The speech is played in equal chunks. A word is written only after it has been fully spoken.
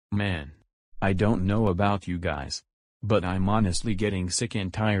man. I don't know about you guys, but I'm honestly getting sick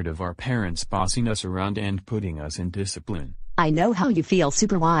and tired of our parents bossing us around and putting us in discipline. I know how you feel,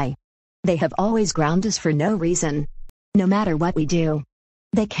 Super Y. They have always grounded us for no reason. No matter what we do,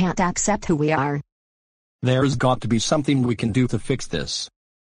 they can't accept who we are. There's got to be something we can do to fix this.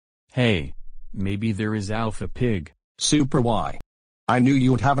 Hey, maybe there is Alpha Pig. Super Y. I knew you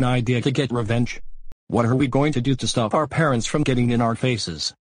would have an idea to get revenge. What are we going to do to stop our parents from getting in our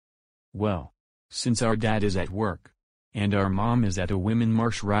faces? Well, since our dad is at work, and our mom is at a women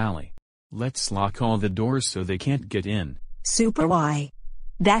march rally, let's lock all the doors so they can't get in. Super Y.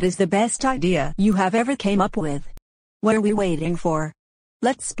 That is the best idea you have ever came up with. What are we waiting for?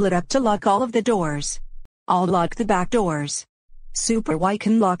 Let's split up to lock all of the doors. I'll lock the back doors. Super Y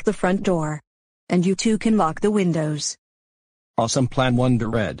can lock the front door. And you two can lock the windows. Awesome plan, Wonder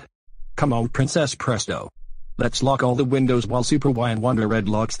Red. Come on, Princess Presto. Let's lock all the windows while Super Y and Wonder Red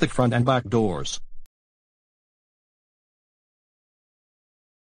locks the front and back doors.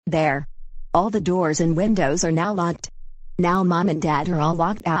 There. All the doors and windows are now locked. Now Mom and Dad are all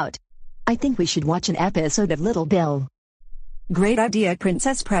locked out. I think we should watch an episode of Little Bill. Great idea,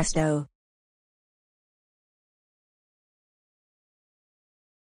 Princess Presto.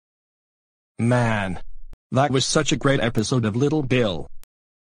 Man. That was such a great episode of Little Bill.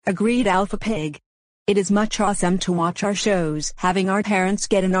 Agreed, Alpha Pig. It is much awesome to watch our shows having our parents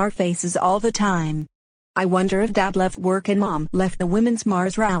get in our faces all the time. I wonder if Dad left work and Mom left the Women's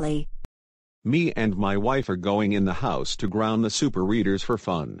Mars rally. Me and my wife are going in the house to ground the super readers for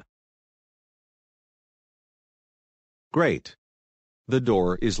fun. Great. The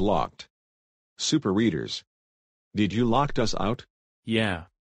door is locked. Super readers. Did you lock us out? Yeah,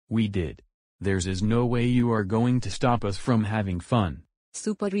 we did. There's no way you are going to stop us from having fun.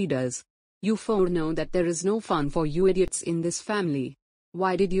 Super readers. You foreknow that there is no fun for you idiots in this family.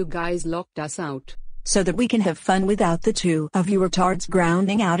 Why did you guys lock us out? So that we can have fun without the two of you retards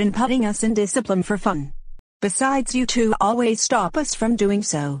grounding out and putting us in discipline for fun. Besides, you two always stop us from doing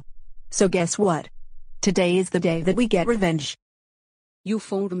so. So guess what? Today is the day that we get revenge. You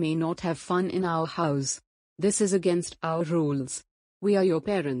four may not have fun in our house. This is against our rules. We are your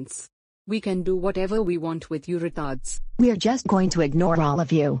parents. We can do whatever we want with you retards. We are just going to ignore all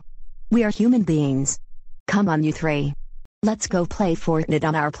of you. We are human beings. Come on, you three. Let's go play Fortnite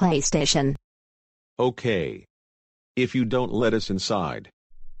on our PlayStation. Okay. If you don't let us inside,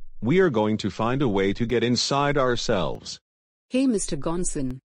 we are going to find a way to get inside ourselves. Hey, Mr.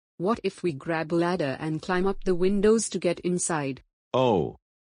 Gonsin. What if we grab a ladder and climb up the windows to get inside? Oh.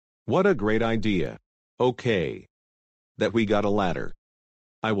 What a great idea. Okay. That we got a ladder.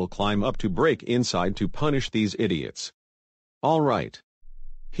 I will climb up to break inside to punish these idiots. All right.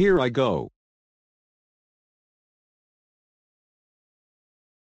 Here I go.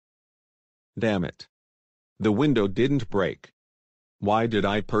 Damn it. The window didn't break. Why did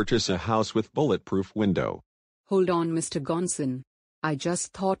I purchase a house with bulletproof window? Hold on, Mr. Gonsin. I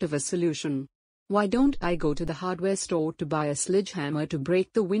just thought of a solution. Why don't I go to the hardware store to buy a sledgehammer to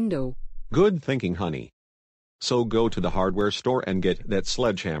break the window? Good thinking, honey. So go to the hardware store and get that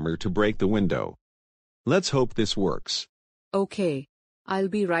sledgehammer to break the window. Let's hope this works. Okay. I'll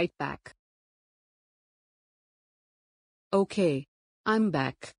be right back. Okay. I'm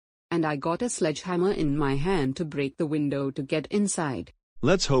back. And I got a sledgehammer in my hand to break the window to get inside.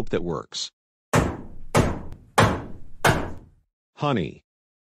 Let's hope that works. Honey.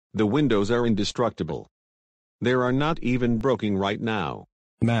 The windows are indestructible. They are not even broken right now.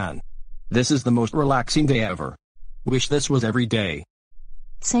 Man. This is the most relaxing day ever. Wish this was every day.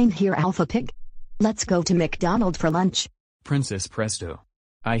 Same here, Alpha Pig. Let's go to McDonald's for lunch. Princess Presto.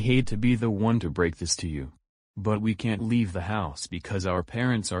 I hate to be the one to break this to you, but we can't leave the house because our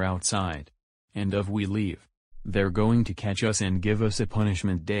parents are outside. And if we leave, they're going to catch us and give us a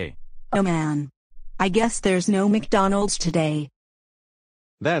punishment day. Oh man. I guess there's no McDonald's today.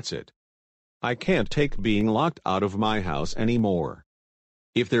 That's it. I can't take being locked out of my house anymore.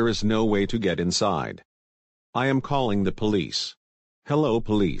 If there is no way to get inside, I am calling the police. Hello,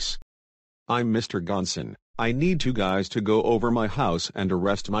 police. I'm Mr. Gonsin. I need you guys to go over my house and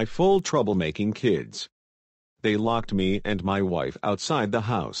arrest my full troublemaking kids. They locked me and my wife outside the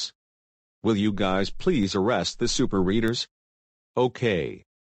house. Will you guys please arrest the super readers? Okay.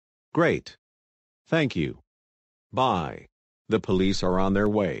 Great. Thank you. Bye. The police are on their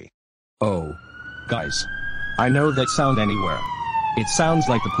way. Oh. Guys. I know that sound anywhere. It sounds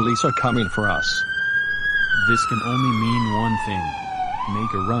like the police are coming for us. This can only mean one thing.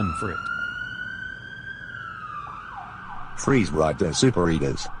 Make a run for it. Freeze right there, super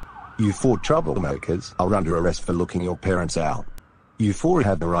readers. You four troublemakers are under arrest for looking your parents out. You four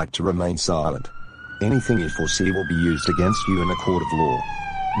have the right to remain silent. Anything you foresee will be used against you in a court of law.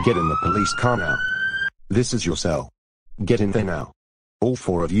 Get in the police car now. This is your cell. Get in there now. All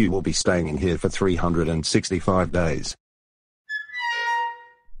four of you will be staying in here for 365 days.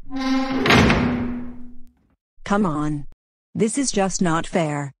 Come on. This is just not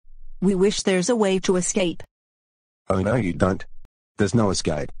fair. We wish there's a way to escape. Oh no you don't. There's no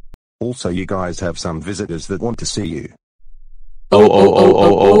escape. Also you guys have some visitors that want to see you.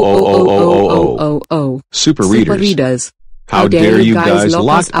 Super readers. How dare you guys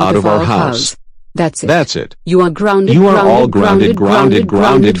lock us out of our house? That's it. That's it. You are grounded. You are all grounded for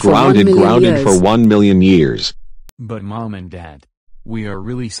 1 million years. But Mom and Dad, we are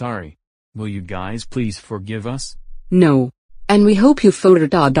really sorry. Will you guys please forgive us? No. And we hope you four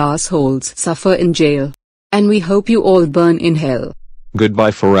retard assholes suffer in jail. And we hope you all burn in hell.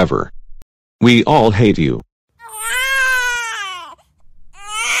 Goodbye forever. We all hate you.